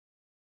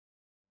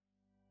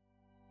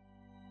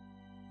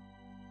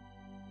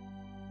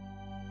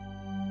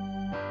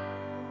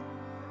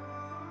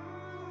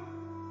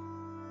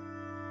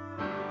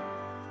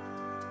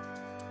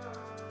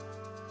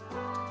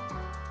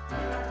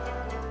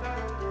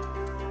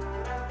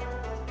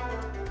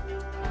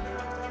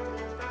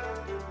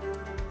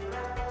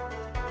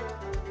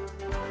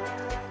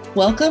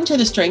Welcome to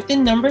the Strength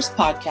in Numbers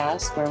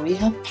podcast, where we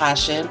have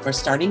passion for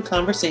starting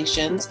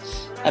conversations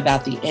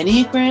about the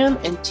Enneagram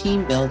and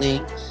team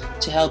building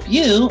to help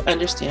you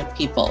understand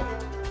people.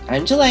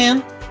 I'm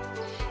Jillian.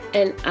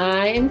 And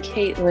I am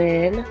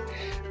Caitlin.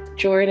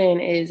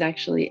 Jordan is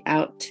actually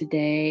out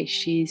today.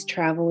 She's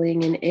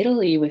traveling in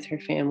Italy with her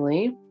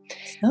family.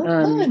 So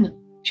fun.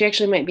 She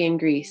actually might be in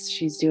Greece.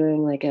 She's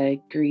doing like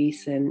a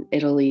Greece and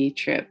Italy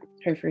trip,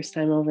 her first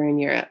time over in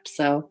Europe.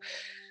 So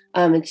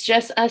it's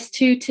just us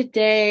two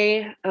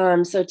today.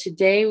 So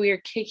today we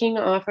are kicking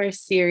off our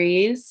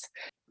series.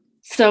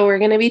 So we're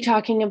going to be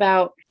talking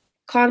about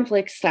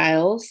conflict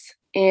styles,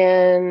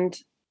 and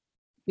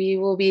we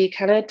will be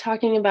kind of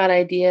talking about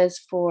ideas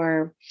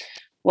for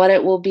what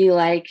it will be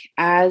like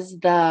as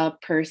the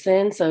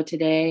person. So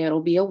today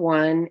it'll be a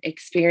 1,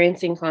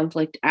 experiencing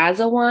conflict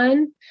as a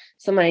 1,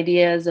 some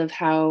ideas of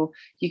how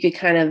you could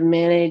kind of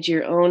manage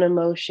your own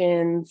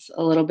emotions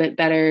a little bit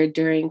better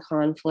during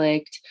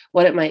conflict,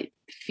 what it might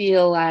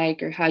feel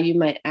like or how you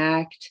might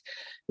act,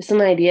 some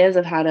ideas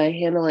of how to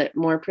handle it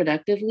more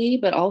productively,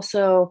 but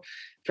also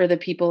for the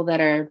people that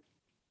are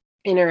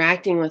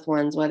interacting with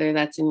ones, whether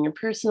that's in your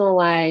personal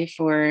life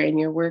or in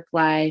your work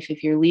life,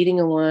 if you're leading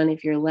a 1,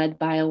 if you're led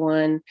by a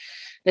 1,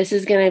 this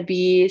is going to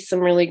be some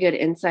really good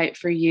insight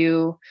for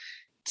you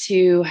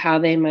to how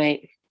they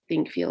might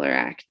think, feel, or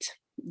act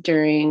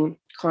during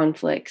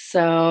conflict.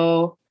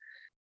 So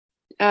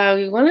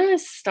we want to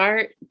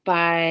start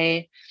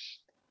by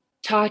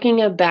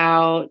talking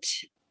about,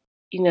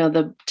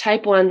 the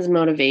type 1's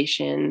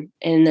motivation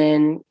and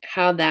then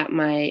how that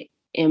might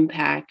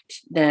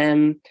impact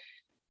them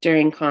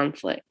during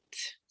conflict.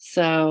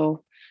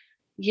 So,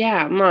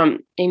 yeah, Mom,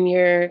 in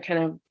your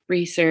kind of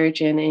research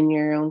and in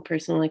your own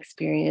personal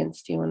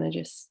experience, do you want to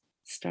just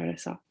start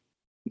us off?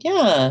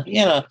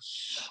 Yeah.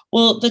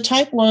 Well, the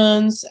type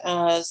 1s,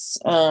 as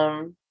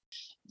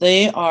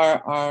they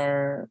are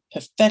our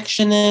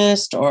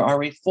perfectionist or our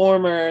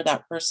reformer,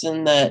 that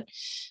person that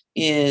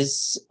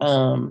is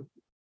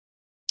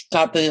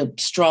got the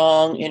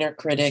strong inner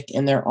critic,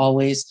 and they're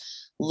always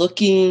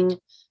looking,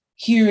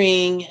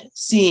 hearing,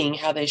 seeing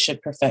how they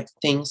should perfect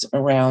things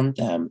around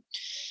them.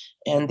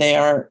 And they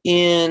are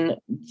in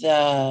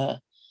the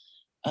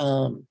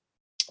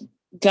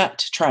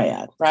gut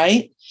triad,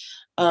 right?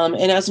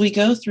 And as we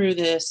go through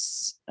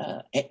this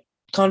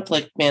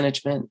conflict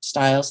management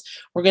styles,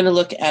 we're going to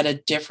look at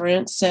a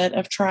different set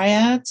of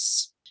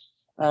triads.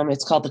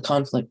 It's called the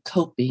conflict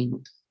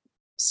coping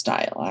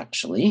style,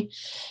 actually.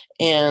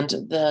 And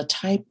the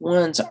type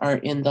 1s are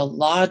in the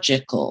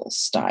logical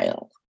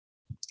style.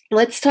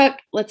 Let's talk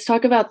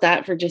about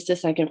that for just a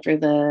second for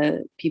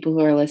the people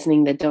who are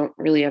listening that don't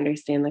really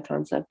understand the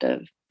concept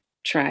of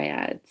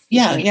triads.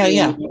 Yeah.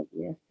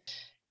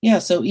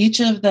 So each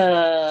of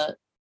the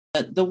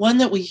one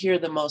that we hear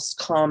the most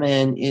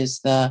common is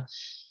the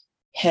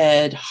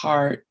head,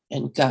 heart,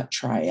 and gut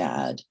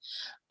triad.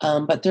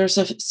 But there's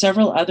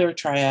several other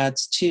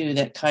triads too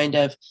that kind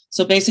of,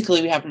 so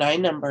basically we have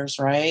 9 numbers,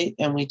 right?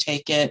 And we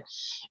take it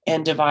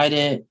and divide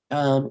it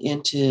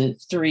into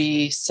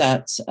 3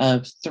 sets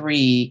of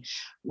 3,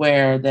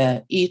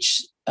 where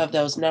each of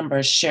those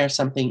numbers share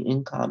something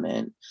in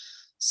common.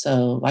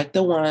 So like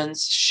the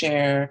 1s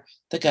share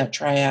the gut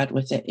triad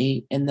with the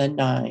 8 and the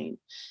 9,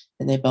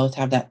 and they both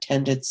have that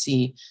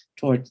tendency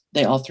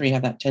they all 3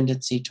 have that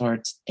tendency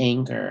towards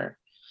anger.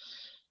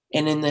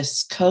 And in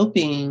this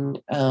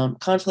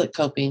conflict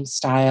coping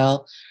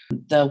style,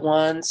 the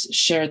 1s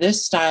share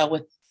this style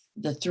with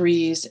the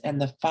 3s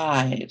and the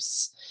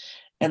 5s.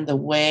 And the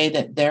way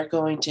that they're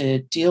going to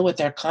deal with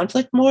their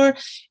conflict more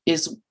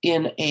is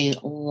in a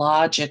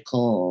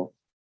logical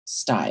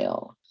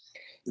style.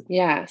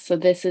 Yeah, so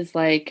this is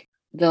like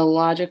the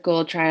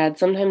logical triad.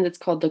 Sometimes it's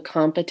called the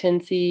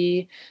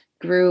competency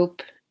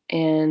group.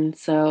 And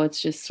so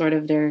it's just sort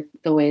of the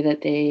way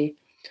that they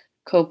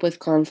cope with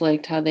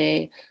conflict, how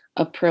they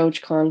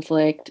approach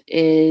conflict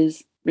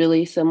is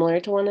really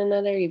similar to one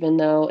another, even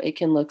though it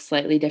can look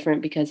slightly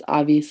different because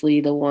obviously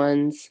the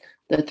 1s,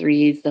 the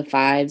 3s, the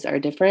 5s are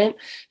different.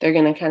 They're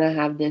going to kind of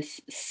have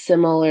this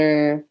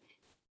similar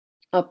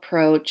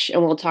approach,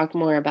 and we'll talk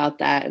more about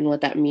that and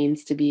what that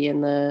means to be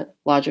in the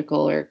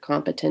logical or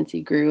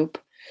competency group.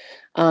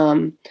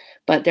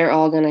 But they're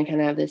all going to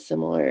kind of have this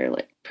similar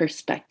like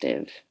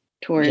perspective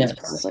towards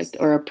conflict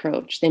or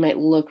approach. They might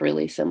look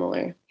really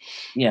similar.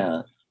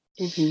 Yeah.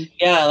 Mm-hmm.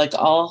 Yeah, like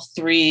all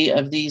 3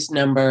 of these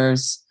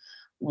numbers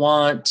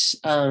want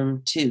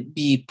to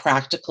be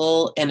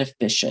practical and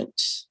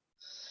efficient.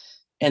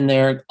 And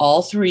they're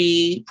all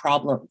 3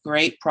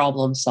 great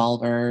problem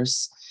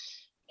solvers.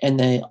 And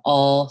they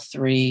all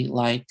 3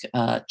 like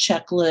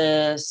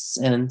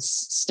checklists and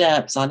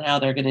steps on how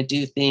they're going to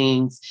do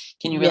things.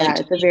 Can you relate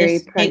to it's a very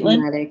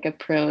pragmatic Caitlin?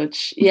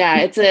 approach. Yeah,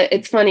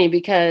 it's funny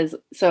because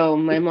so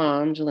my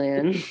mom,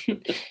 Jillian,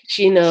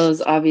 she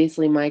knows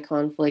obviously my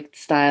conflict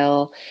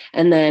style,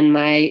 and then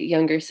my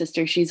younger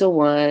sister, she's a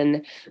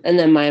 1, and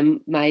then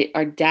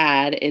our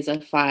dad is a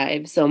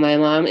 5. So my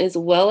mom is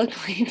well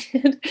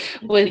acquainted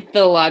with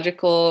the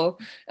logical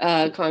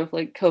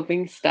conflict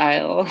coping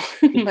style.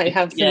 Might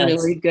have some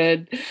really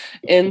good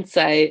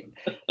insight.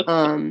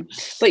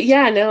 But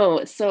yeah,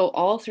 no, so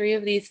all three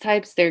of these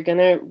types, they're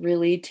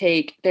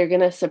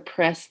gonna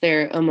suppress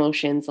their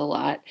emotions a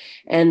lot,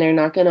 and they're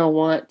not gonna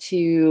want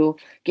to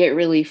get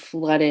really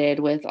flooded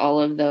with all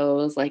of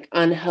those like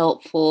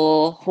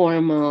unhelpful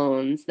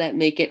hormones that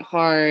make it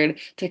hard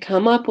to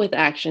come up with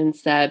action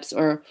steps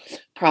or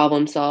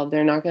problem solve.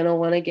 They're not gonna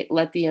want to get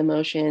let the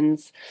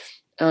emotions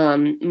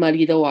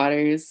muddy the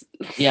waters.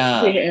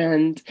 Yeah.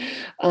 And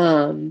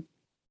um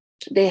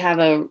they have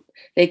a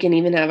they can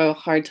even have a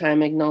hard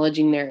time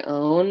acknowledging their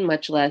own,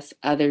 much less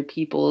other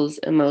people's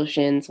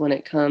emotions when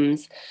it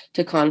comes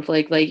to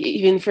conflict. Like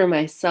even for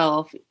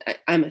myself,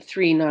 I'm a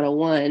 3, not a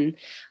 1.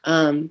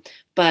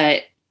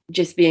 But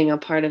just being a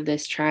part of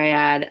this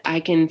triad, I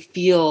can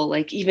feel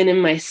like even in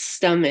my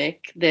stomach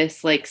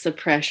this like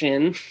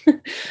suppression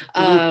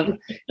of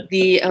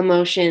the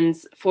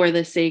emotions for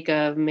the sake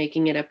of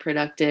making it a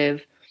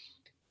productive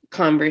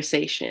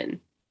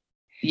conversation.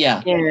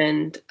 Yeah.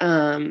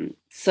 And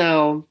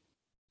so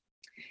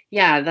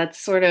yeah, that's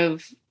sort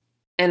of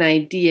an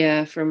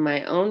idea from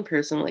my own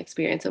personal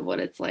experience of what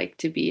it's like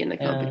to be in a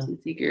Yeah.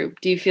 competency group.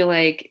 Do you feel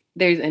like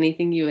there's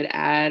anything you would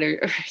add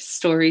or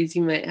stories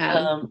you might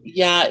have?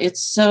 Yeah,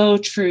 it's so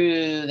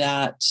true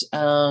that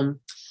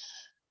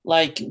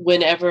like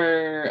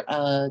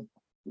whenever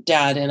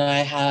dad and I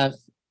have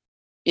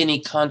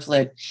any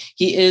conflict,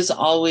 he is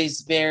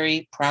always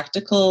very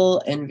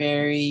practical and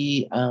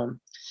very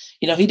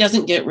he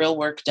doesn't get real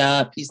worked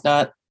up. He's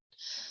not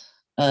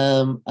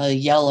a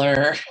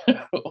yeller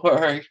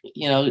or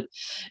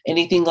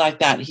anything like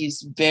that.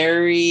 He's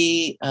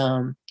very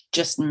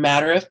just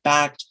matter of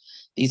fact.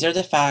 These are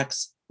the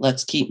facts.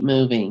 Let's keep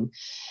moving.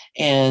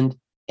 And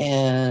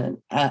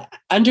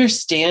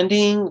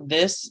understanding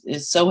this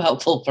is so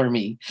helpful for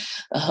me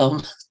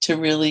to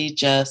really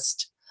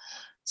just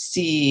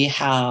see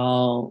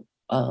how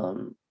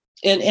and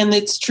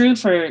it's true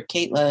for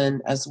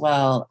Caitlin as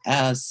well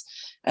as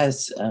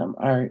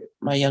our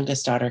my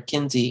youngest daughter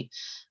Kinsey,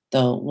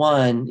 the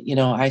one.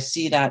 I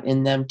see that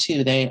in them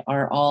too. They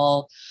are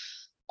all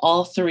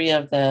three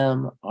of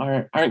them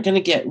aren't going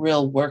to get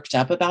real worked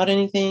up about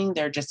anything.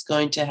 They're just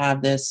going to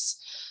have this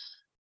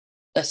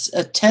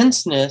a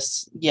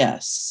tenseness,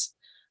 yes,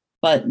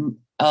 but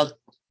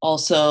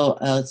also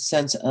a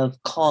sense of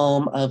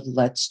calm of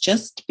let's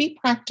just be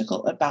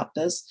practical about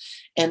this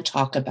and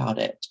talk about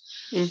it.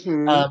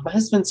 Mm-hmm. My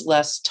husband's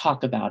less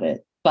talk about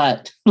it,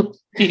 but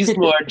he's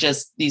more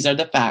just these are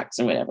the facts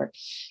or whatever.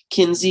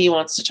 Kinsey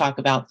wants to talk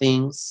about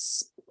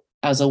things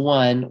as a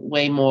 1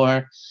 way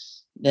more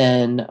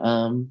than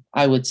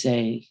I would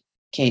say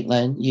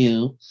Caitlin,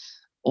 you,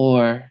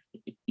 or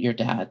your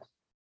dad.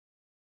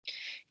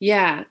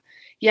 Yeah.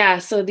 Yeah,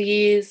 so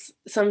these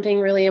something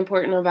really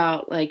important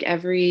about like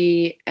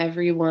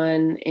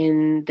everyone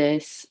in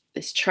this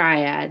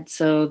triad,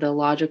 so the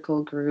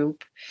logical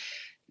group,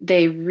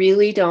 they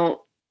really don't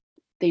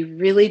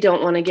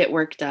want to get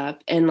worked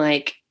up, and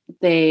like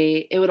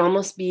it would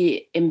almost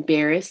be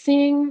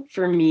embarrassing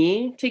for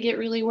me to get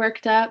really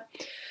worked up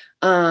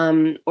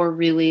or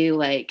really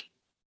like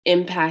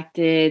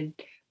impacted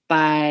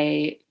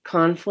by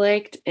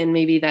conflict. And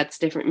maybe that's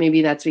different,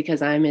 maybe that's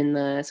because I'm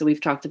in so we've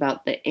talked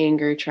about the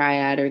anger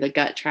triad or the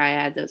gut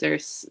triad, those are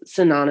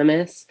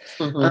synonymous.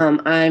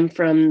 Mm-hmm. I'm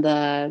from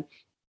the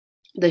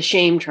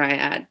shame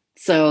triad,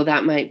 so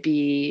that might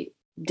be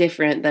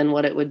different than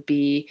what it would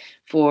be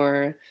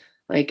for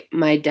like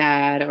my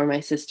dad or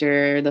my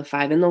sister, the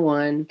 5 and the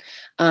 1.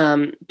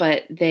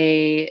 But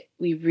we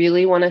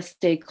really want to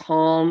stay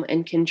calm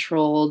and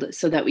controlled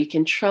so that we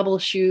can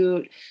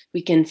troubleshoot,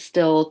 we can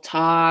still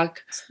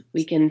talk,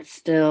 we can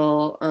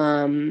still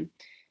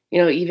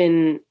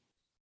even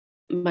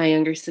my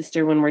younger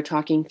sister, when we're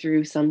talking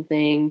through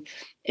something,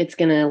 it's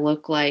going to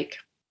look like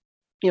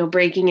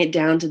breaking it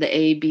down to the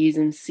A, B's,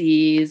 and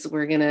C's.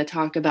 We're going to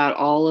talk about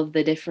all of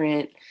the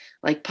different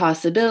like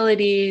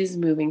possibilities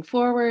moving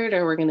forward,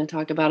 or we're going to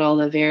talk about all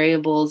the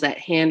variables at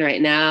hand right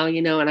now,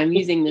 and I'm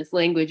using this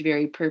language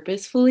very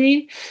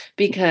purposefully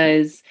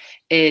because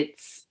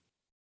it's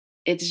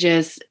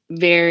just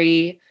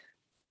very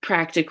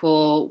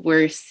practical.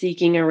 We're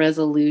seeking a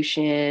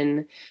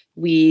resolution.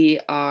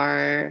 We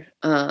are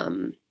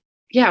we're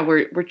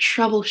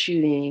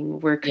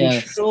troubleshooting, we're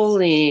Yes.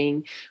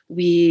 controlling,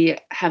 we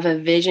have a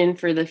vision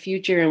for the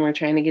future, and we're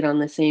trying to get on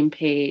the same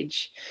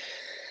page.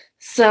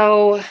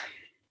 So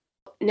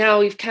now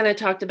we've kind of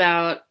talked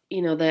about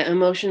the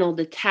emotional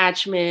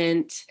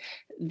detachment,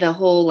 the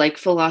whole like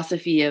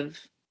philosophy of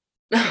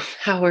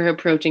how we're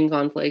approaching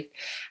conflict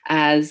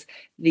as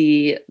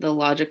the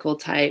logical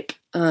type.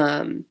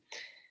 How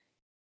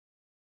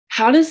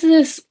does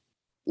this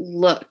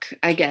look,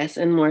 I guess,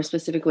 in more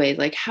specific ways?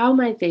 Like, how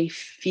might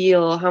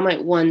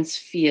ones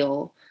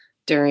feel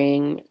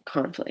during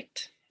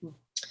conflict?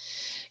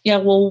 Yeah,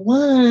 well,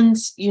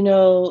 ones,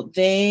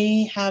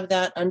 they have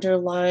that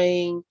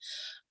underlying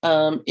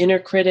inner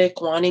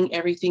critic wanting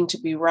everything to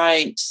be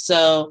right.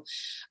 So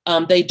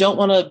they don't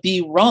want to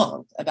be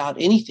wrong about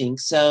anything.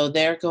 So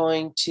they're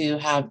going to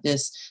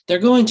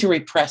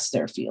repress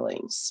their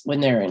feelings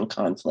when they're in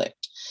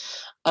conflict.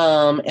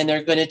 and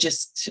they're going to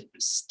just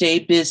stay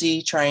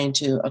busy trying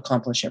to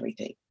accomplish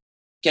everything,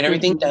 get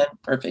everything done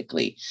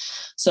perfectly.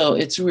 So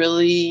it's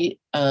really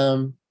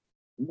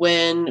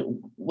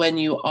when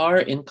you are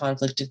in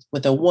conflict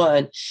with a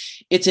 1,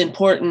 it's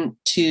important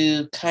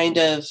to kind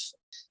of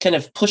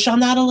push on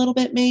that a little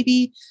bit,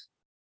 maybe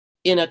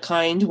in a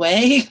kind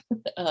way,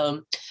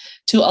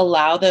 to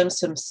allow them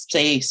some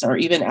space, or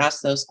even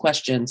ask those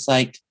questions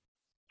like,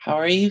 how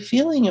are you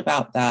feeling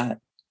about that?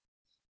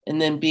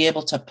 And then be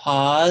able to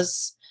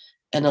pause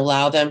and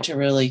allow them to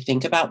really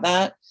think about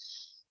that,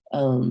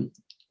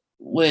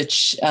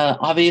 which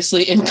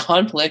obviously in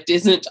conflict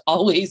isn't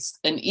always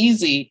an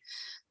easy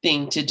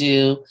thing to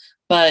do.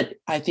 But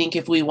I think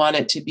if we want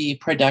it to be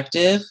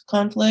productive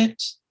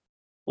conflict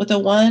with a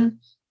 1,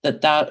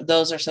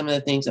 those are some of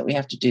the things that we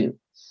have to do.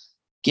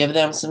 Give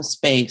them some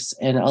space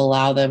and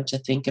allow them to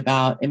think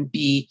about and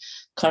be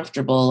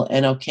comfortable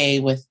and okay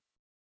with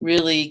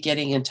really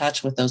getting in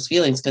touch with those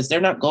feelings, because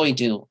they're not going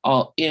to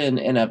all in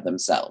and of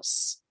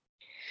themselves.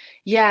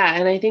 Yeah,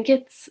 and I think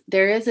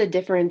there is a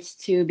difference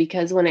too,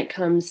 because when it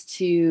comes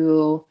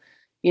to,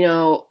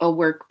 a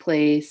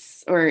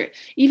workplace or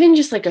even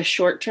just like a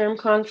short-term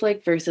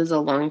conflict versus a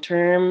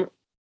long-term,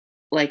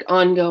 like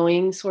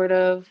ongoing sort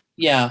of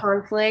Yeah.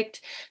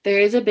 conflict, there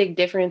is a big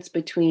difference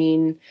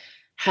between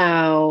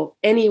how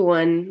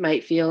anyone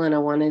might feel, and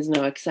a 1 is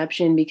no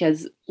exception,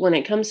 because when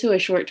it comes to a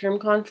short-term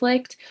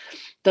conflict,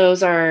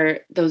 those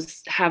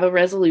have a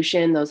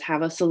resolution, those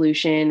have a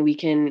solution. We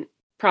can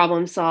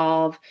problem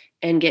solve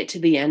and get to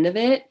the end of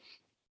it.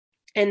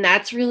 And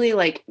that's really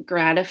like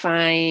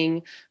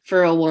gratifying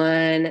for a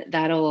 1.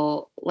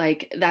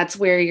 That's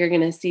where you're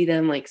going to see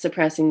them like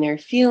suppressing their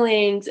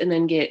feelings and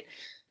then get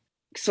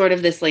sort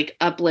of this like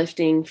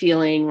uplifting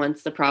feeling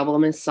once the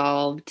problem is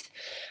solved.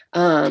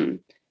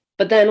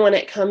 But then when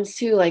it comes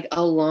to like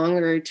a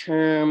longer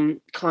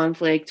term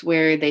conflict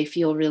where they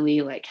feel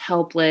really like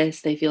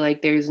helpless, they feel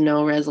like there's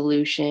no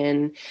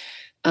resolution,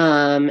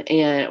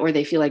 and or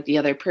they feel like the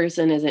other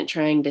person isn't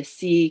trying to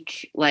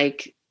seek,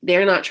 like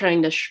they're not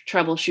trying to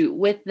troubleshoot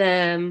with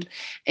them,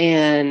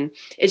 and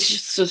it's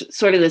just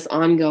sort of this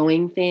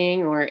ongoing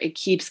thing, or it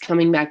keeps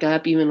coming back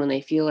up even when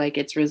they feel like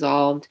it's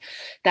resolved.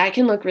 That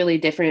can look really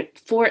different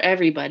for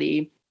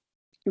everybody,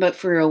 but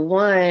for a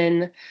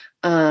 1,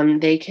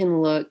 they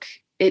can look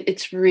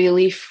it's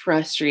really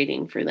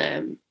frustrating for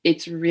them.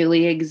 It's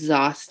really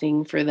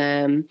exhausting for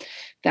them.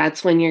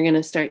 That's when you're going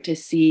to start to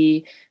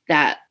see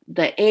that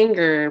the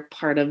anger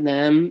part of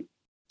them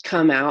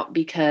come out,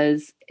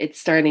 because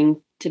it's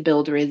starting to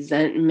build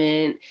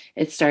resentment.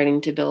 It's starting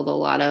to build a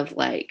lot of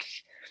like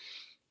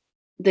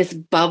this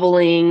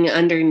bubbling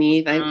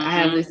underneath. I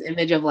have this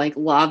image of like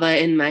lava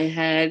in my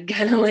head,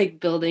 kind of like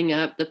building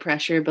up, the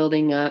pressure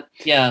building up.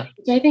 Yeah.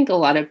 Which I think a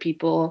lot of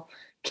people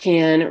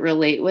can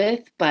relate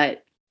with,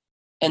 but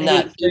And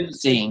I that think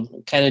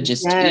oozing kind of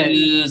just yes.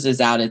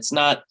 oozes out. It's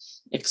not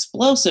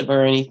explosive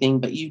or anything,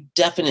 but you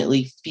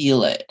definitely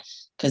feel it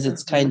because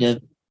it's kind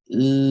of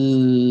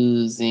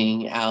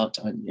oozing out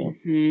on you.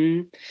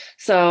 Mm-hmm.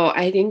 So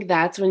I think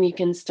that's when you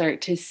can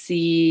start to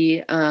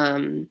see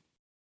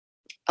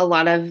a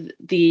lot of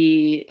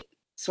the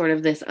sort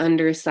of this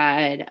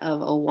underside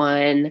of a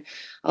 1.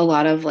 A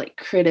lot of like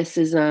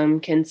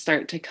criticism can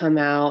start to come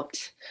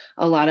out,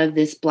 a lot of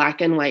this black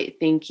and white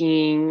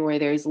thinking where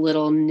there's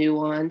little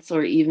nuance,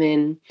 or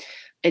even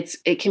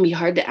it can be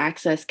hard to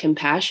access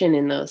compassion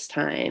in those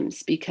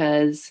times,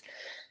 because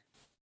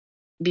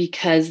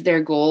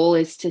their goal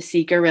is to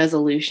seek a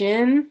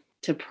resolution,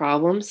 to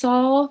problem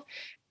solve.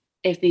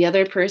 If the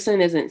other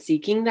person isn't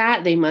seeking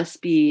that, they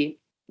must be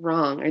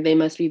wrong, or they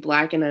must be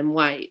black and I'm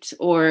white,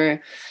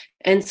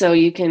 and so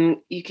you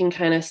can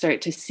kind of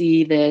start to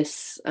see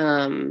this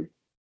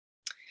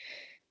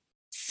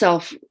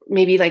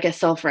maybe like a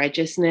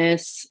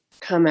self-righteousness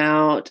come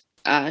out,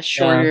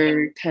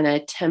 shorter kind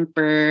of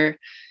temper,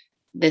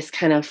 this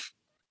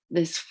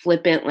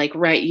flippant, like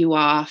write you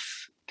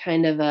off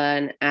kind of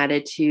an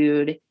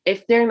attitude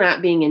if they're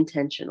not being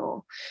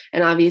intentional.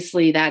 And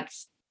obviously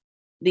that's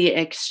the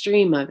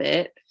extreme of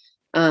it.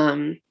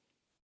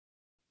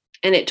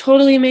 And it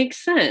totally makes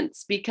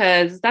sense,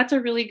 because that's a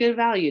really good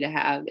value to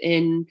have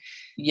in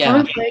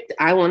conflict.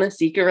 I want to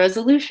seek a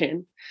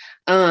resolution.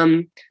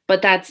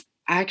 But that's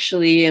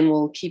actually, and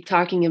we'll keep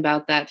talking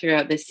about that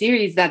throughout this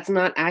series, that's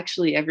not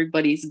actually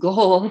everybody's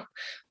goal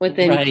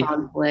within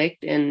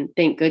conflict. And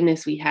thank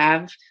goodness we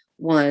have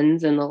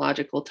 1s and the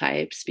logical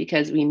types,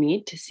 because we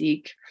need to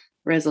seek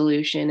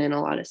resolution in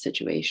a lot of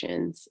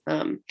situations.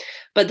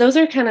 But those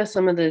are kind of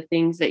some of the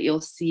things that you'll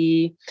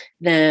see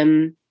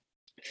them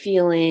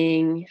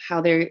feeling, how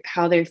they're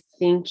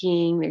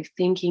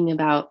thinking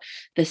about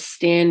the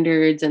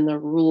standards and the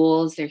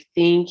rules, they're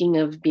thinking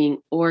of being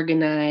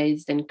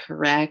organized and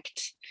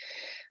correct,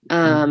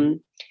 and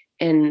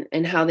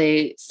how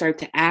they start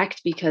to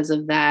act because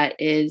of that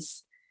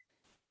is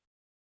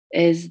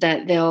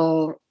that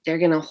they're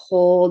going to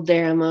hold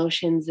their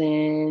emotions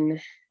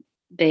in.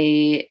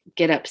 They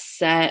get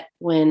upset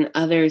when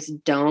others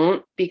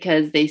don't,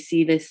 because they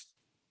see this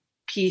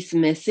piece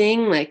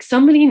missing. Like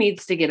somebody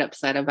needs to get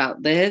upset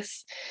about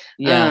this.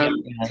 Yeah.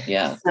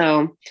 Yeah.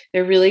 So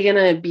they're really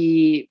gonna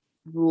be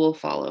rule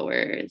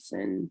followers.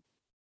 And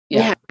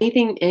Yeah.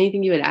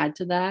 anything you would add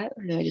to that?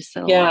 Or did I just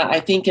said a Yeah. lot? I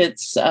think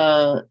it's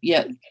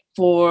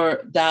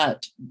for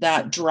that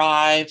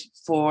drive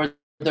for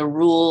the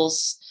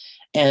rules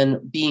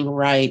and being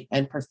right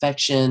and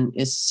perfection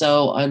is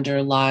so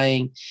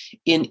underlying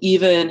in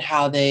even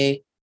how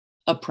they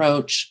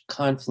approach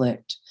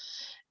conflict.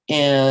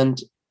 And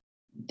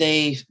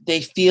they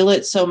feel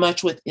it so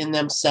much within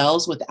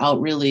themselves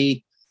without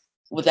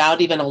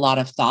even a lot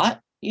of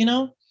thought,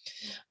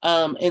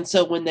 and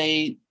so when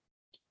they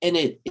and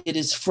it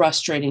is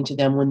frustrating to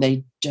them when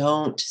they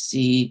don't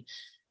see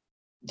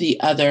the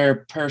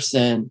other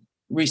person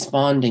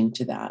responding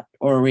to that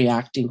or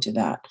reacting to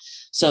that.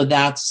 So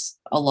that's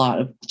a lot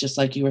of, just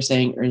like you were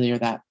saying earlier,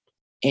 that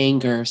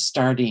anger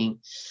starting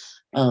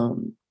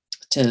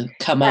to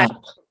come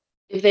up.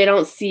 If they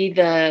don't see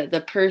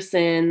the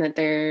person that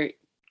they're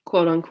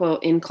quote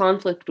unquote in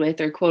conflict with,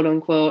 or quote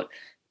unquote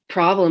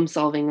problem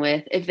solving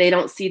with, if they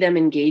don't see them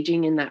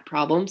engaging in that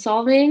problem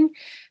solving,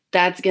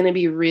 that's going to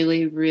be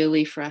really,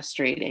 really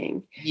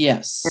frustrating.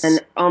 Yes.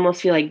 And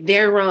almost feel like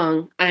they're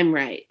wrong, I'm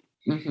right.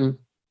 Mm-hmm.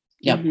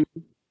 Yep. Mm-hmm.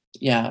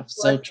 Yeah,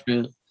 so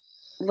true.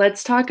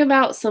 Let's talk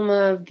about some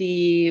of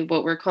the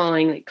what we're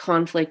calling like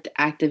conflict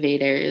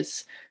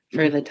activators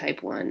for the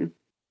type 1.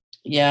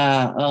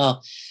 Yeah.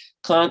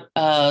 Type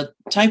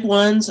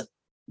 1s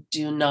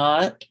do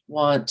not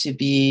want to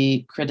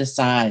be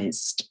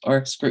criticized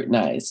or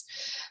scrutinized.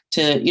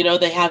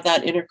 They have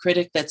that inner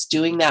critic that's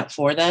doing that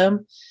for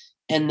them.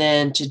 And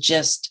then to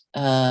just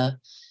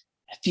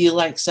feel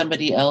like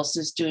somebody else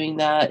is doing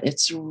that,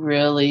 it's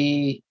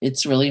really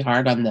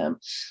hard on them.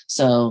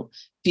 So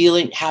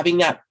having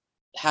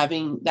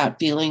that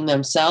feeling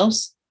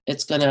themselves,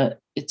 it's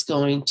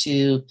going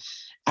to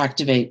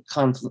activate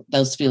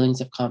those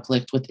feelings of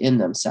conflict within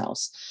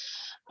themselves.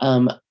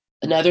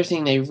 Another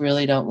thing they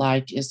really don't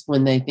like is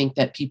when they think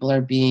that people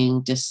are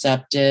being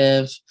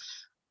deceptive,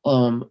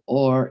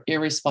 or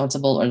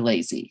irresponsible or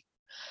lazy.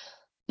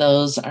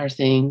 Those are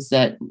things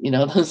that,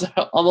 those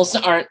almost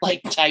aren't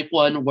like type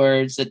 1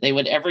 words that they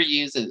would ever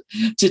use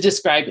to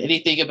describe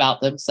anything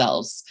about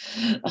themselves.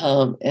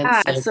 So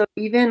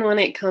even when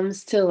it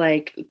comes to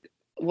like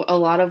a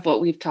lot of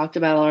what we've talked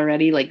about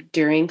already, like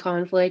during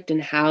conflict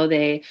and how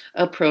they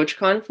approach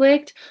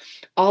conflict,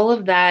 all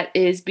of that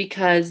is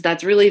because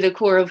that's really the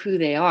core of who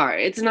they are.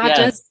 It's not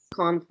just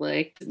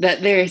conflict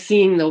that they're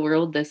seeing the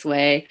world this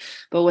way,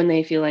 but when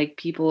they feel like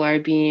people are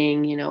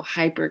being,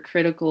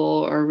 hypercritical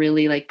or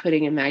really like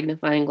putting a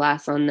magnifying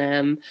glass on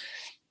them,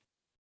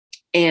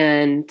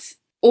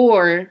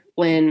 or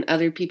when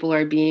other people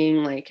are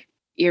being like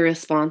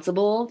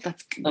irresponsible,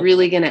 that's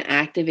really going to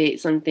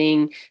activate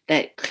something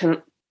that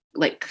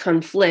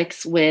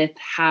conflicts with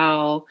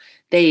how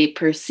they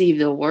perceive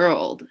the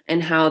world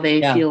and how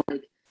they feel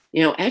like,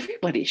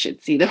 everybody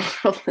should see the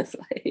world this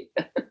way.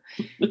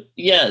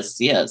 Yes.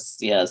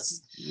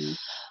 Mm-hmm.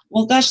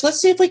 Well, gosh, let's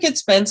see if we could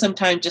spend some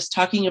time just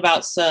talking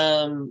about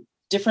some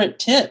different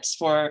tips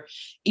for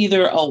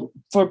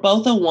for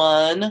both a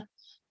 1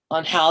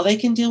 on how they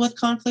can deal with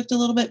conflict a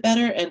little bit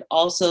better, and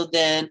also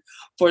then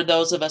for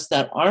those of us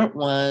that aren't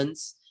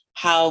 1s,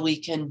 how we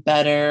can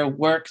better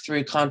work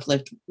through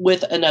conflict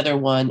with another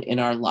 1 in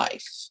our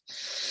life.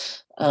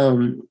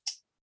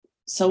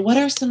 So what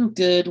are some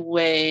good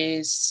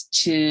ways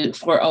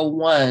for a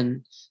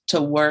 1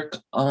 to work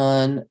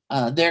on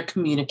their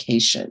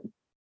communication?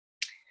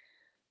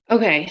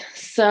 Okay,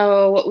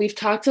 so we've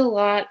talked a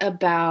lot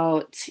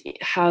about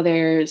how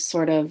they're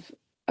sort of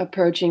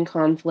approaching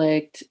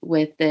conflict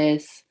with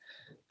this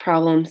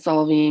problem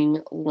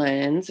solving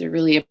lens, or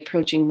really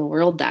approaching the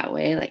world that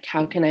way. Like,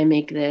 how can I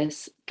make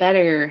this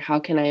better? How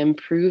can I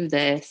improve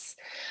this?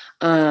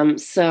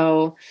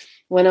 So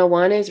when a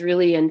 1 is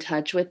really in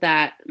touch with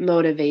that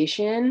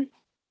motivation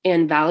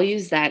and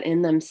values that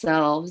in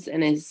themselves,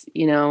 and is,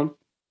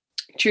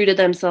 true to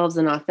themselves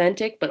and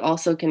authentic, but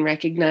also can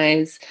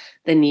recognize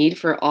the need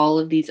for all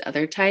of these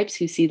other types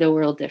who see the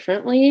world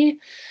differently,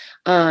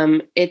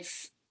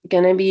 it's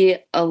going to be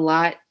a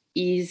lot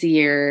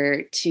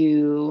easier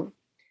to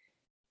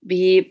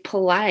be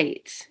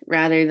polite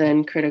rather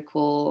than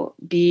critical,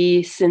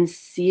 be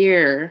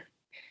sincere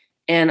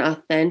and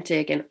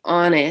authentic and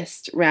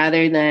honest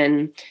rather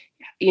than,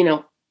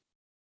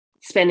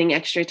 spending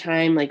extra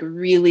time like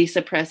really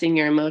suppressing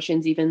your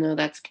emotions, even though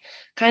that's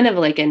kind of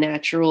like a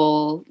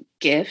natural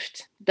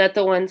gift that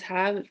the 1s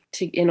have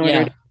in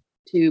order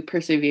to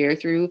persevere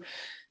through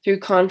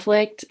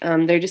conflict.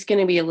 They're just going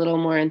to be a little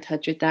more in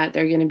touch with that.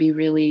 They're going to be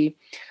really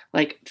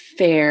like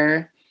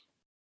fair.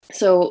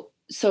 So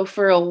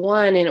for a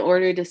 1, in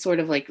order to sort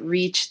of like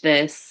reach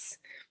this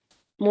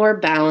more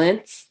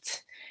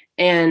balanced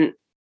and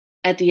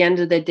at the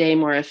end of the day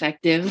more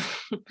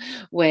effective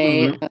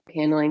way of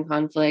handling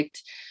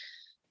conflict,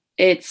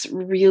 it's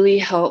really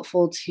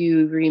helpful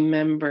to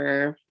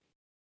remember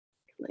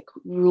like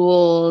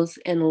rules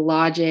and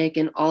logic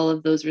and all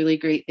of those really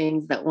great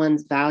things that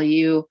 1s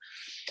value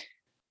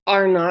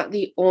are not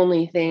the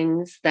only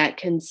things that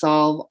can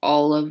solve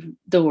all of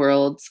the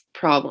world's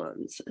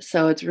problems.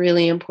 So it's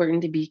really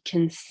important to be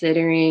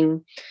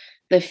considering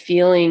the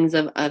feelings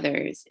of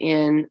others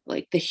and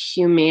like the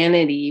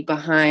humanity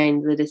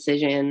behind the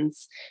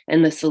decisions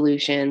and the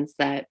solutions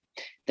that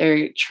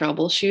they're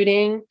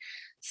troubleshooting.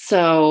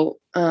 So,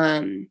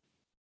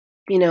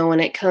 when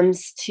it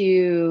comes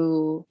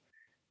to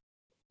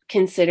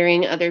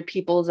considering other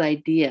people's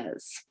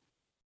ideas,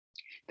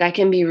 that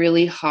can be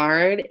really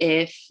hard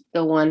if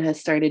the one has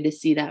started to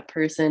see that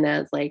person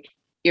as like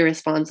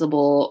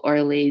irresponsible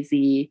or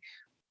lazy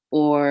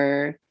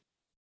or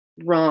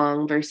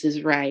wrong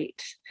versus right.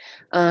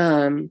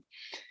 Um,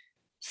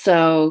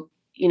 so,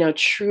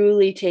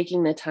 truly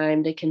taking the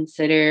time to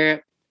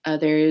consider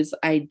others'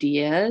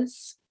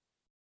 ideas,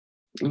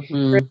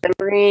 Mm-hmm.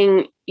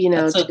 remembering,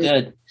 That's so to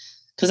good.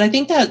 Because I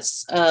think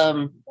that's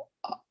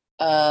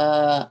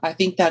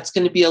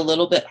going to be a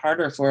little bit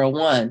harder for a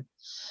one,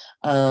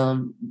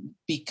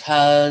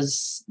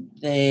 because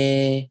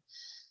they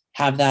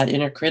have that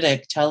inner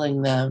critic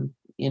telling them,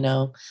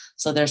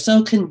 so they're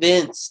so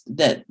convinced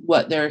that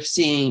what they're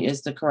seeing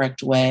is the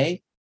correct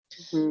way.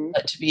 Mhm.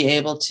 But to be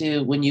able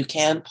to, when you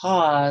can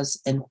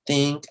pause and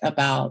think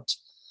about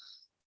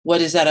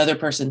what is that other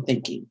person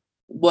thinking?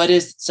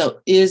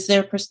 Is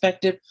their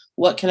perspective?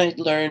 What can I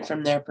learn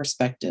from their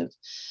perspective?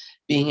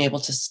 Being able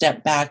to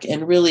step back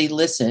and really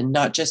listen,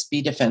 not just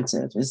be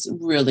defensive, is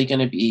really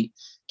going to be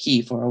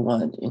key for a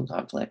one in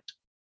conflict.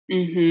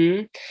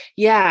 Mhm.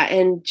 Yeah,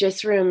 and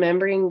just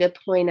remembering to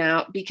point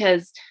out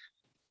because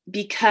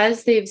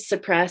they've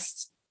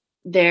suppressed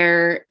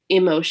their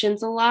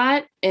emotions a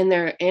lot and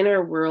their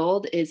inner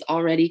world is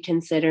already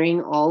considering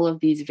all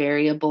of these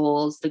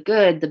variables, the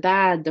good, the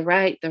bad, the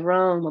right, the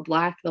wrong, the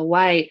black, the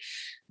white,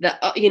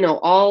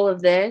 all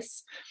of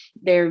this.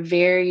 They're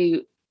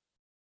very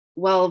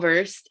well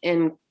versed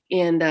and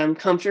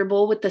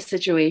comfortable with the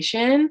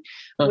situation,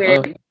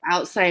 where Uh-huh.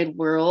 outside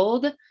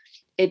world,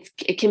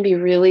 it can be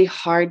really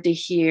hard to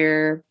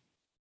hear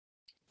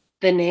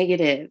the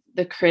negative,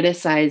 the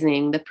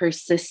criticizing, the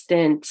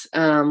persistent,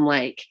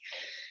 like,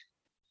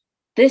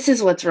 this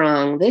is what's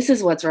wrong. This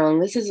is what's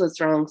wrong. This is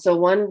what's wrong. So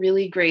one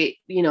really great,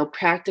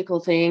 practical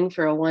thing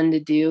for a one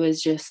to do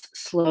is just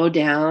slow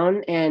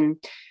down.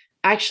 And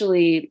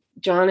actually,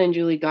 John and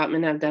Julie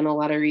Gottman have done a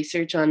lot of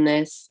research on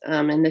this.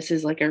 And this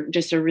is like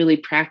just a really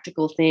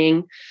practical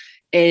thing,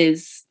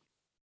 is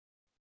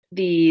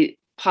the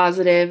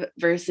positive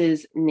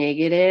versus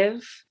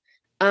negative,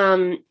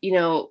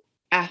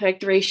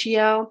 affect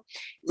ratio.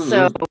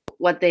 So Mm-hmm.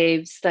 what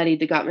they've studied,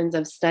 the Gottmans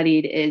have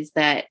studied, is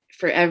that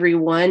for every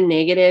one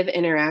negative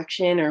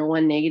interaction or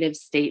one negative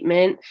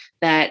statement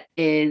that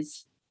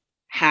is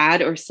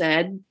had or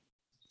said,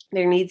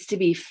 there needs to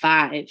be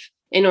 5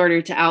 in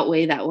order to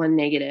outweigh that one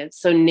negative.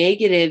 So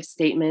negative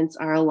statements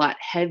are a lot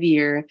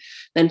heavier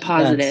than Yes.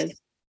 positive.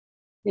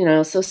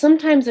 So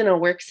sometimes in a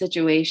work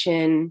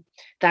situation,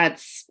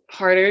 that's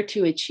harder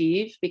to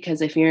achieve,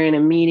 because if you're in a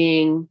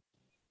meeting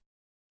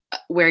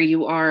where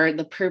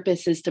the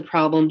purpose is to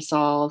problem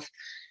solve,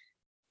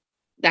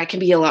 that can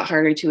be a lot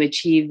harder to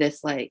achieve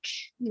this, like,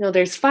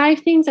 there's 5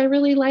 things I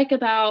really like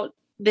about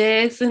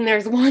this, and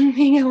there's one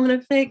thing I want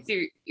to fix.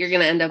 You're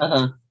going to end up,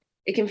 Uh-huh.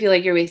 it can feel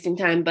like you're wasting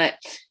time, but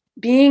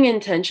being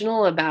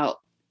intentional about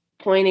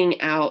pointing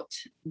out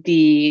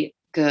the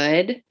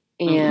good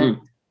and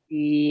Mm-hmm.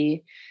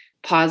 the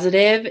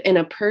positive in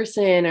a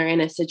person or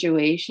in a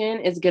situation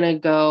is going to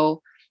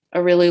go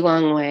a really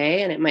long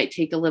way. And it might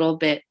take a little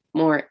bit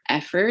more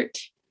effort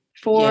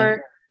Yeah.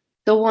 for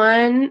the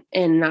one,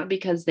 and not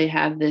because they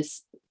have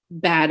this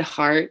bad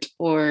heart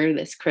or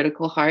this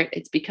critical heart.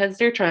 It's because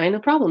they're trying to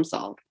problem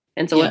solve.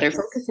 And so what they're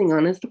Yes. focusing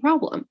on is the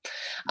problem.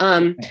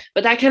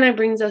 But that kind of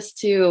brings us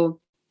to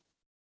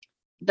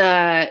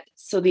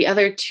the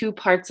other two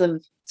parts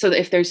of, so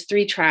if there's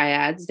 3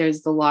 triads,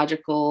 there's the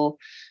logical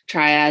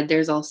triad,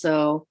 there's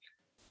also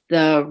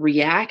the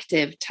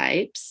reactive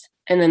types,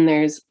 and then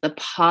there's the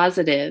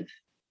positive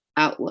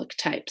outlook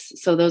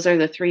types. So those are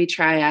the 3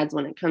 triads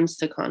when it comes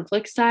to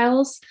conflict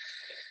styles.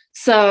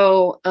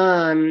 So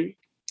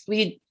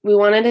we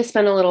wanted to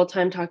spend a little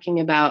time talking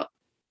about,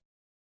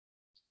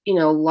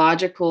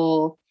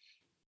 logical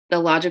the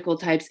logical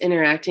types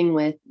interacting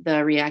with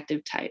the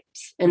reactive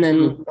types, and then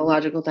Mm-hmm. the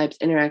logical types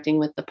interacting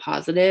with the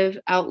positive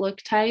outlook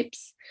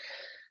types.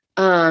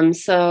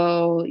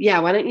 So yeah,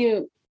 why don't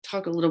you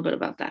talk a little bit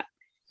about that?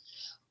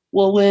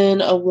 Well,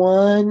 when a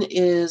one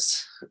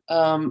is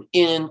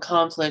in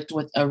conflict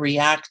with a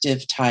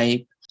reactive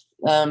type,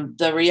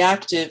 the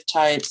reactive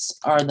types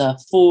are the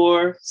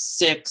 4,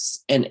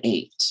 6, and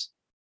 8.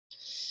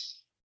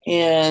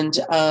 And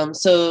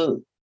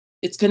so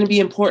it's going to be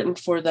important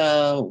for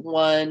the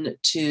one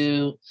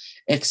to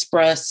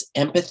express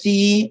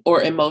empathy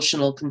or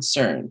emotional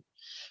concern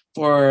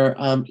for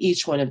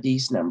each one of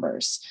these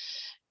numbers,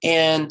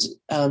 and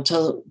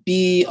to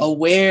be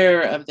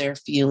aware of their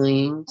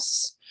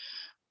feelings,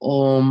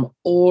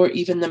 or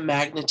even the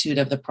magnitude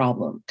of the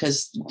problem,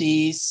 because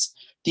these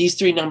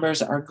 3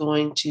 numbers are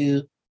going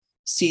to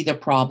see the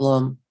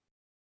problem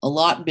a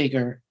lot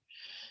bigger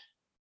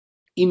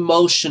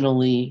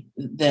emotionally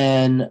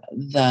than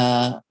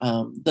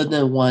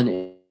the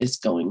one is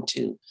going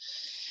to.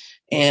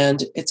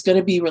 And it's going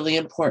to be really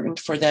important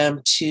for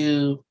them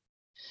to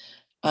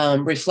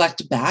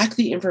reflect back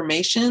the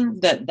information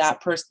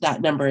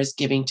that number is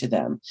giving to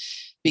them,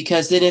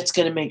 because then it's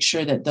going to make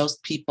sure that those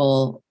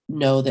people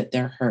know that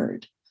they're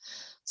heard.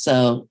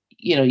 So,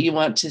 you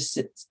want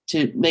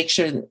to make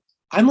sure that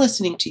I'm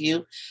listening to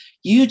you.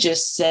 You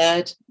just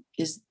said,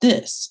 is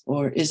this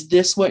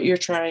what you're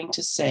trying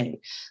to say?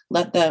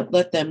 Let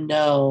them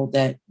know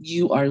that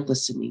you are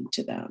listening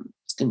to them.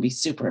 It's going to be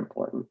super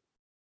important.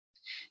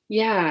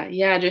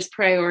 Yeah, just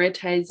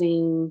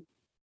prioritizing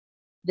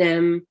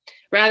them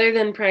rather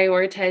than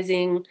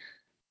prioritizing,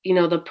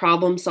 the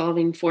problem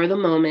solving for the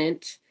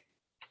moment.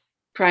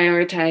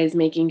 Prioritize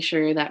making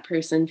sure that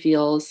person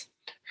feels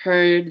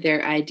heard,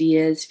 their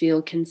ideas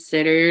feel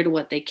considered,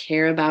 what they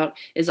care about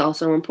is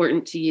also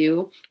important to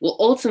you, will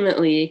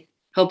ultimately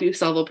help you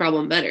solve a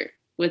problem better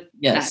with that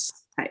Yes.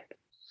 type.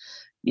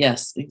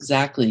 Yes,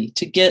 exactly.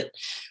 To get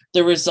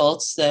the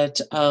results that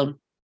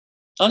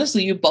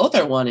honestly you both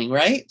are wanting,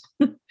 right?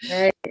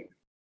 Right.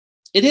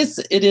 It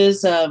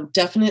is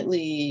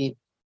definitely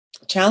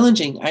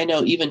challenging. I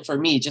know, even for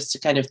me, just to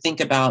kind of think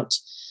about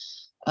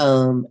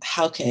how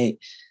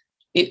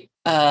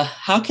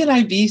can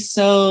I be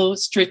so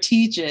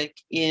strategic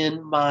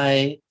in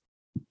my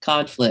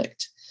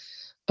conflict?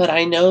 But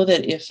I know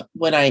that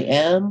when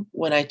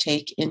I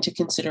take into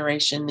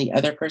consideration the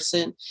other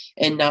person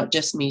and not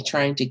just me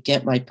trying to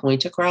get my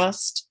point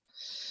across,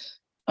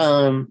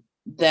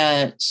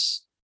 that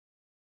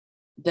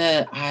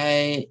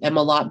I am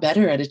a lot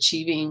better at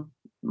achieving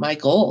my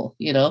goal.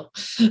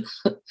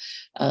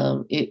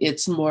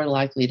 It's more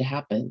likely to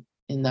happen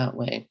in that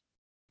way.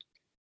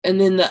 And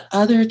then the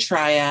other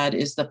triad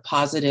is the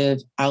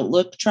positive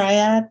outlook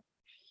triad.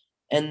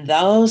 And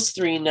those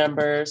three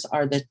numbers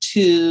are the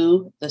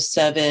 2, the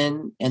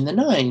 7, and the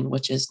 9,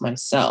 which is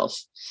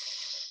myself.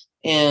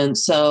 And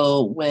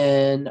so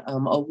when a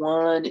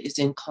 1 is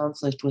in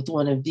conflict with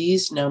one of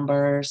these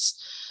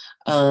numbers,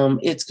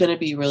 it's going to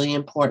be really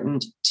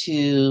important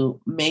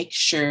to make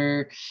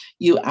sure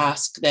you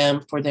ask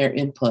them for their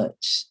input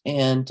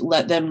and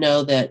let them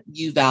know that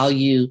you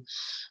value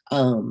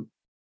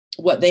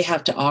what they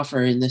have to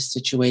offer in this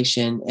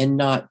situation, and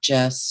not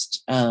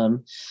just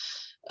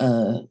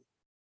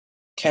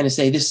kind of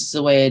say, this is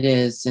the way it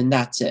is and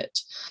that's it.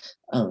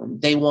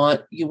 They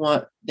want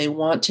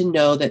to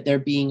know that they're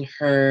being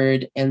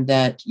heard, and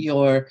that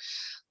you're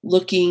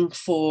looking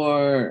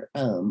for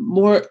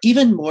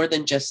even more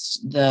than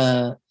just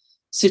the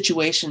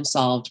situation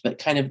solved, but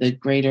kind of the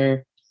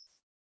greater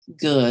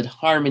good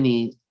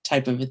harmony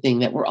type of a thing,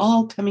 that we're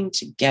all coming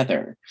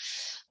together.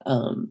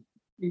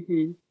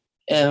 Mm-hmm.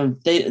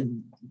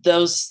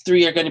 Those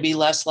three are going to be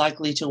less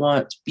likely to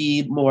want to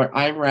be more,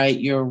 I'm right,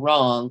 you're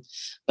wrong,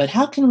 but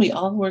how can we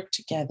all work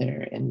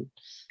together and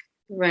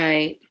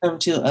Right. come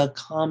to a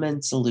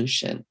common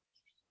solution?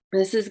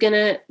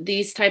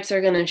 These types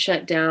are gonna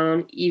shut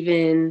down.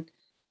 Even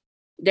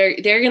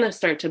they're gonna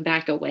start to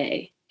back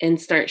away and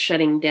start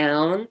shutting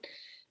down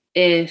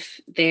if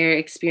they're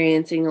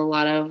experiencing a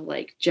lot of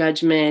like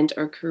judgment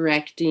or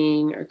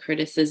correcting or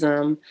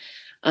criticism,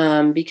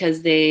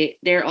 because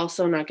they're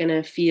also not going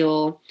to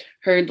feel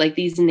heard. Like,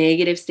 these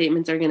negative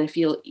statements are going to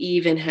feel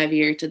even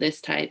heavier to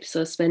this type.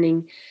 So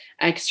spending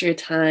extra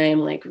time,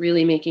 like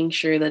really making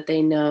sure that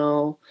they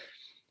know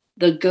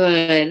the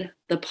good,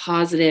 the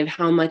positive,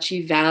 how much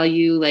you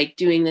value like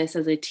doing this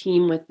as a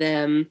team with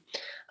them,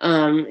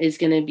 is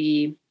going to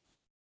be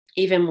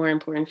even more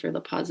important for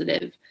the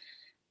positive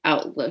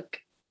outlook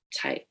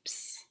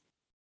types.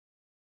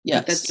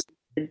 Like, Yes.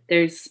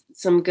 there's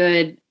some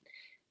good,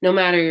 no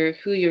matter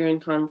who you're in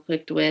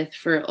conflict with,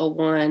 for a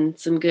 1,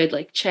 some good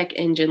like check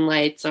engine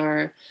lights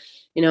are,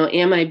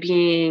 am I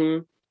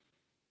being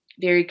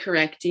very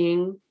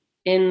correcting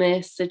in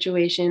this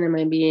situation? Am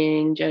I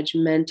being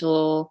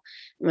judgmental?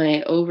 Am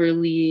I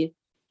overly,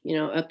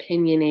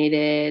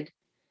 opinionated?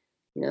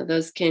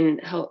 Those can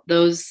help,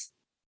 those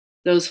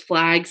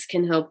flags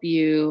can help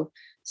you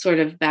sort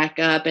of back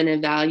up and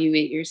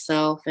evaluate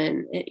yourself,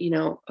 and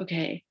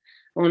okay,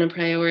 I want to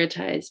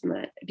prioritize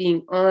my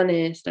being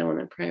honest. I want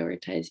to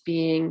prioritize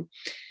being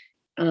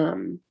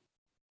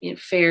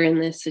fair in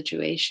this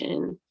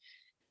situation,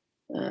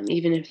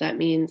 even if that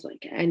means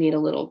like I need a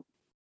little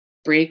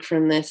break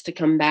from this to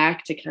come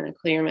back to kind of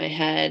clear my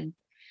head.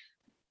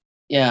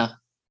 Yeah,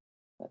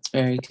 that's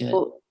very good.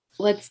 Well,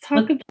 let's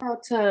talk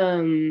about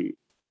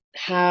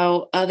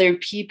how other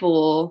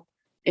people,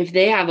 if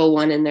they have a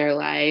 1 in their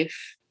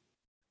life,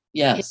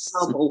 can Yes.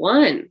 help a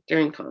 1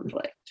 during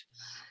conflict.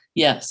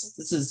 Yes,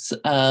 this is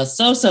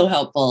so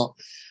helpful.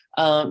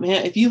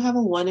 If you have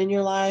a 1 in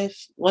your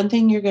life, one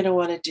thing you're going to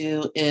want to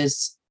do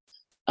is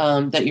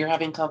that you're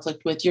having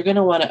conflict with, you're going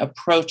to want to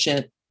approach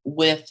it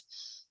with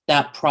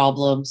that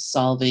problem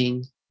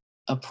solving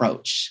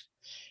approach.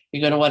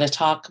 You're going to want to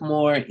talk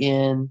more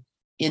in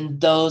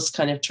those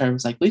kind of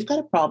terms, like, we've got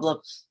a problem,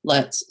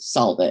 let's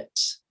solve it,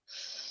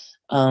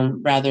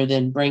 rather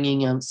than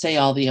bringing say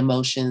all the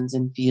emotions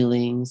and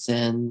feelings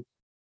and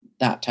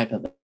that type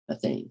of a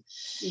thing.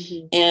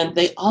 Mm-hmm. And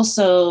they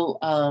also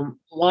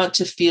want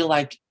to feel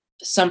like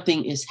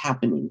something is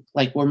happening,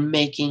 like we're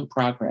making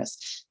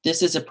progress.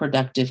 This is a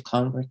productive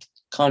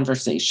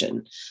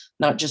conversation,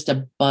 not just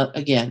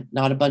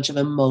not a bunch of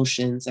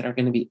emotions that are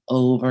going to be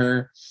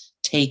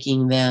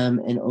overtaking them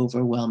and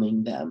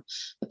overwhelming them,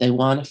 but they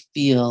want to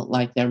feel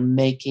like they're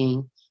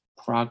making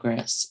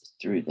progress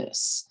through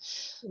this.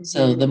 Mm-hmm.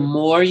 So the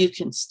more you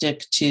can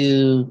stick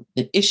to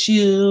the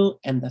issue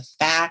and the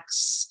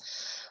facts,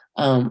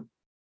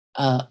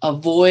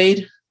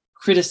 avoid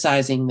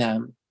criticizing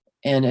them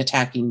and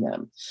attacking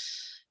them.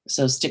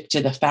 So stick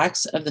to the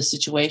facts of the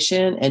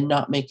situation and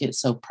not make it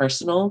so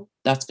personal.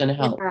 That's going to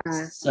help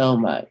so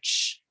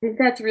much. I think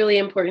that's really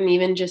important,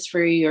 even just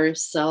for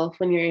yourself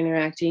when you're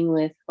interacting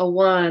with a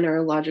 1 or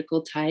a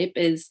logical type,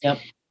 is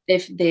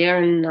if they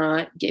are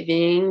not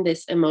giving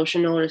this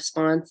emotional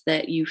response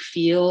that you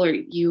feel or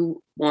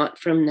you want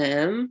from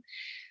them,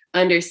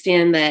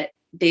 understand that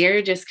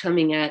they're just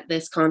coming at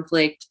this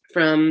conflict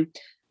from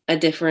a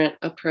different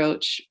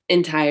approach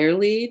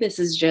entirely. This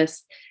is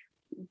just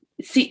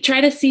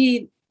try to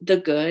see the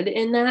good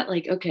in that.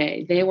 Like,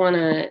 okay, they want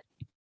to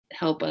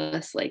help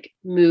us like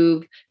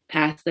move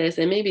past this,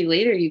 and maybe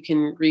later you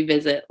can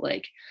revisit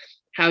like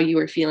how you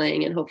were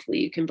feeling, and hopefully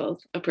you can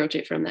both approach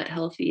it from that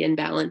healthy and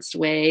balanced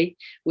way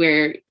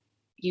where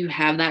you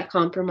have that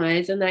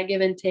compromise and that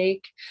give and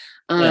take.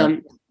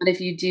 But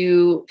if you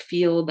do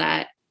feel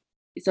that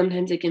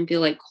sometimes it can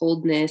feel like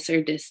coldness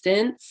or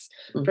distance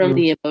from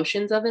the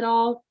emotions of it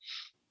all,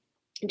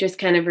 just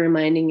kind of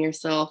reminding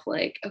yourself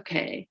like,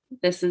 okay,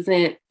 this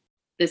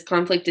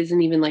conflict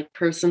isn't even like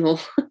personal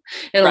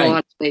in a lot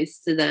of ways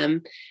to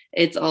them.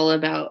 It's all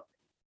about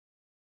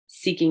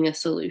seeking a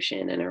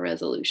solution and a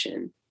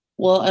resolution.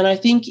 Well, and I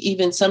think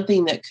even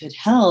something that could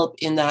help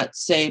in that,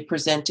 say,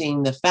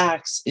 presenting the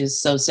facts is,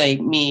 so say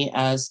me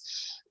as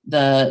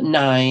the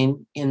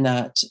 9 in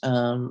that.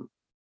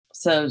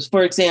 So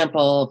for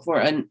example,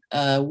 for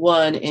a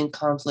 1 in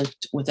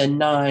conflict with a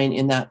 9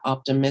 in that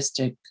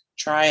optimistic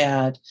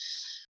triad,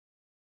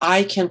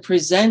 I can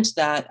present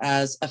that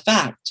as a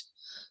fact.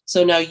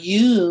 So now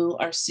you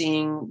are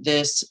seeing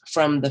this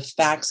from the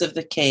facts of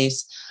the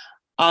case.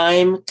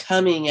 I'm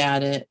coming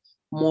at it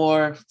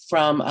more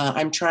from,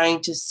 I'm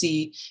trying to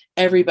see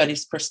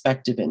everybody's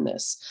perspective in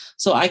this.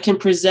 So I can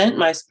present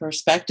my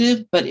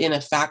perspective, but in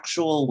a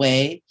factual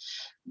way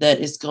that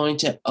is going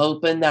to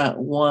open that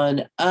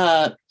 1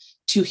 up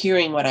to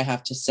hearing what I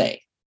have to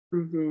say.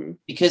 Mm-hmm.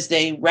 Because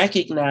they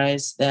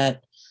recognize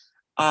that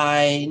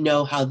I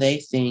know how they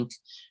think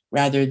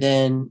rather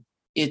than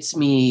it's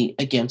me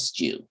against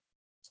you.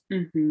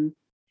 Mm-hmm.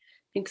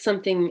 I think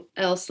something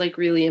else like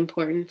really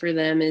important for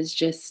them is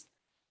just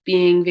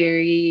being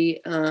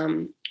very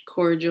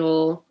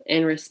cordial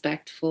and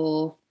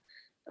respectful,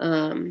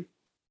 and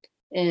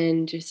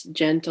just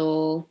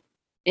gentle.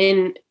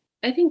 And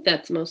I think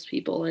that's most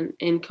people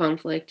in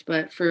conflict,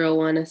 but for a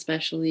 1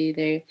 especially,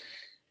 they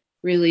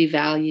really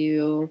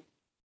value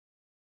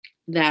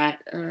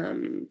that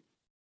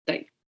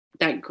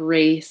that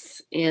grace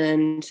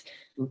and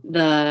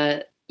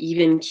the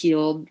even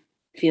keeled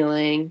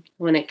feeling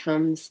when it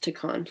comes to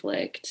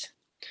conflict,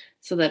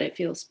 so that it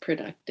feels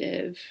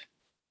productive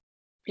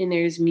and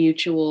there's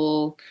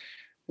mutual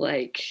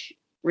like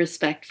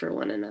respect for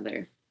one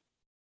another.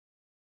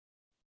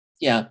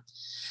 Yeah.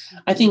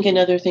 I think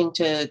another thing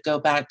to go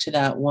back to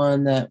that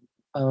one that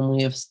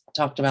we have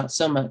talked about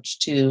so much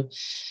too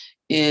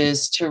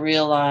is to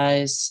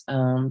realize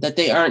that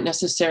they aren't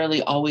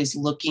necessarily always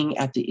looking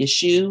at the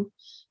issue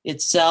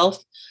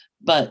itself,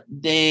 but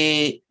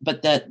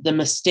that the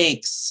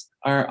mistakes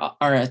are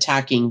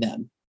attacking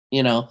them,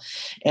 you know.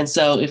 And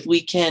so if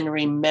we can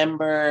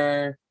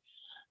remember,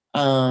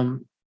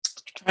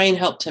 try and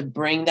help to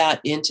bring that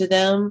into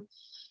them,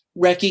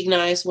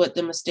 recognize what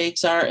the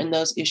mistakes are and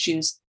those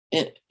issues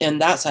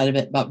and that side of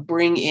it, but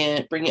bring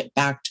it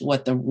back to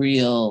what the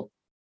real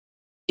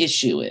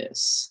issue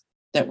is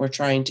that we're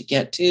trying to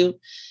get to,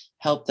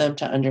 help them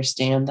to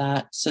understand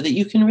that so that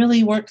you can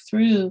really work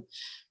through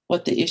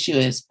what the issue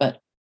is,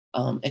 but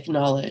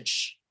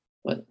acknowledge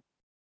what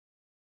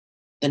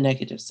the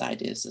negative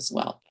side is as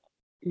well.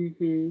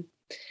 Mm-hmm.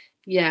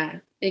 Yeah,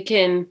 it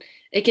can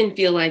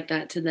feel like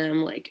that to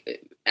them.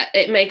 Like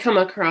it may come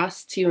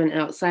across to an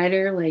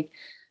outsider like,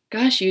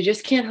 gosh, you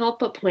just can't help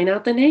but point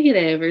out the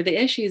negative or the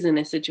issues in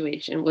a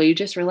situation. Will you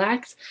just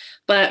relax?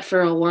 But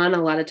for a 1,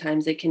 a lot of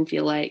times it can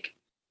feel like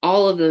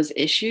all of those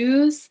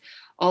issues,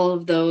 all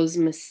of those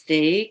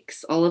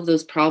mistakes, all of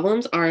those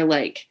problems are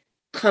like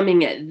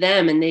coming at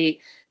them, and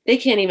they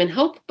can't even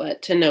help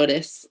but to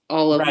notice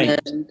all of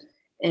them.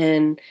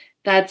 And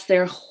that's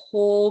their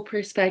whole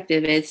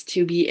perspective, is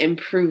to be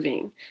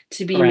improving,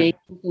 to be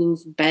making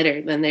things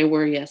better than they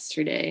were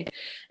yesterday.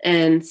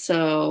 And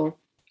so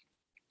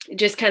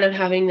just kind of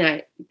having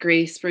that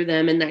grace for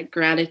them and that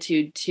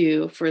gratitude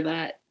too for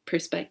that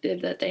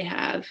perspective that they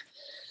have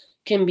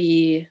can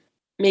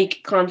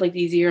make conflict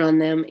easier on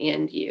them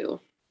and you.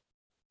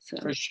 So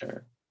For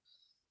sure.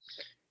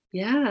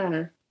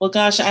 yeah. Well,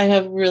 gosh, I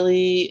have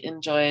really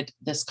enjoyed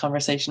this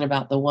conversation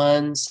about the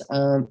ones.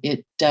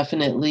 It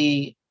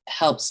definitely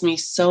helps me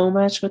so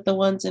much with the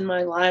ones in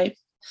my life.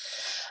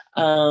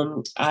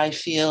 I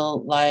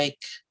feel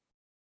like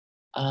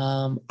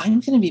I'm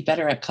going to be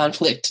better at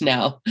conflict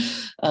now.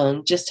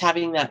 Just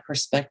having that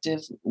perspective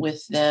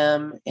with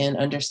them and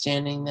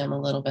understanding them a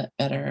little bit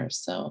better.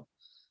 So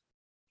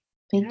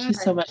thank Yeah. you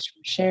so much for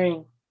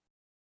sharing.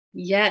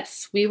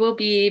 Yes, we will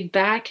be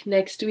back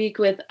next week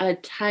with a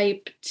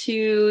type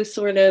 2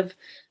 sort of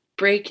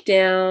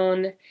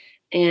breakdown.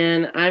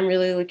 And I'm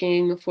really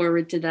looking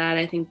forward to that.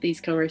 I think these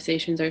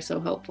conversations are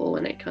so helpful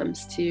when it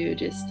comes to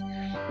just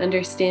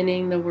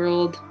understanding the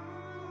world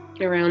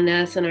around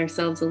us and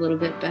ourselves a little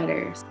bit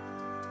better.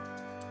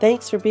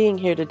 Thanks for being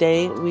here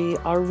today. We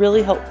are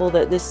really hopeful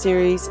that this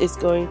series is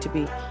going to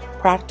be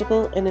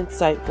practical and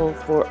insightful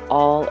for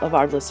all of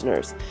our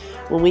listeners.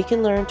 When we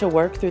can learn to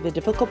work through the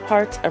difficult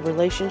parts of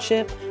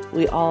relationship,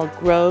 we all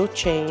grow,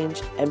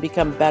 change, and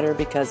become better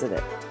because of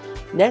it.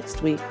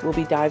 Next week, we'll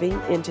be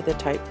diving into the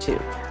type 2.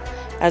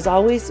 As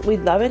always,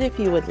 we'd love it if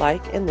you would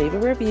like and leave a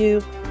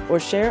review or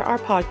share our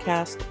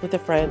podcast with a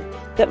friend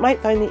that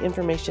might find the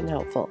information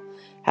helpful.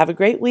 Have a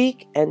great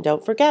week, and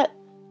don't forget,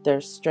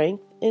 there's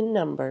strength in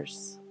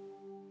numbers.